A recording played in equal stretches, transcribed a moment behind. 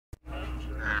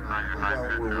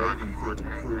we're waiting for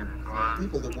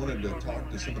people that wanted to talk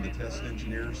to some of the test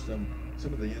engineers.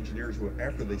 Some of the engineers will,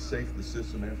 after they safe the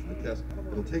system after the test,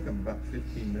 it'll take them about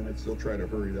 15 minutes. They'll try to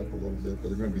hurry it up a little bit, but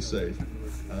they're going to be safe.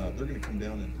 They're going to come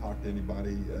down and talk to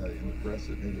anybody in the press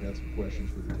that maybe had some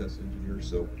questions for the test engineers.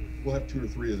 So we'll have 2 or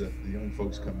 3 of the young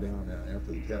folks come down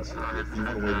after the test. If you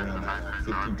want to wait around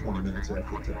 15, 20 minutes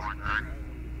after the test.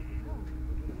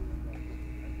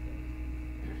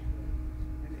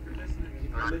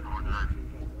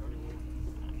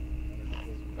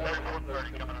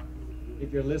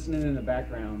 If you're listening in the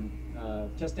background,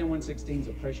 Test N116 is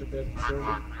a pressure fed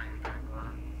facility.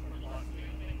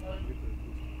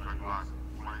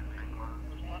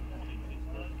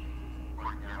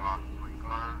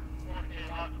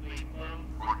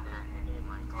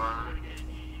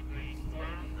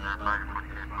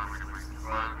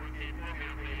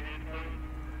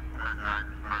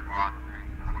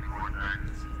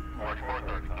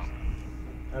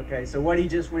 Okay, so what he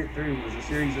just went through was a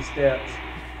series of steps,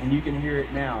 and you can hear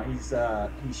it now.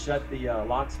 He shut the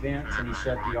LOX vents and he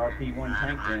shut the RP1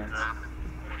 tank vents.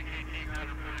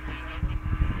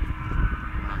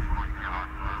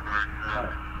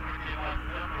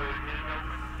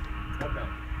 Okay.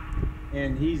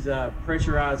 And he's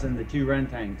pressurizing the 2 run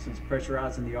tanks. He's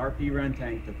pressurizing the RP run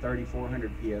tank to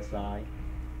 3,400 psi,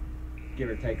 give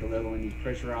or take a little, and he's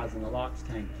pressurizing the LOX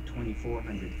tank to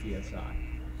 2,400 psi.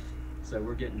 So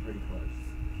we're getting pretty close,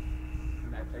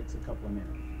 and that takes a couple of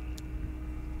minutes.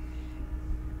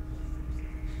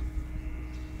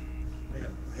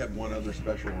 I had one other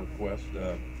special request.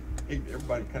 Hey,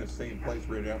 everybody kind of stay in place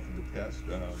right after the test.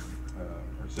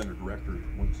 Our center director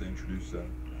wants to introduce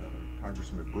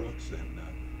Congressman Brooks, and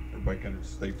everybody kind of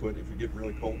stay put. If you get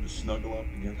really cold, just snuggle up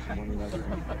against one another.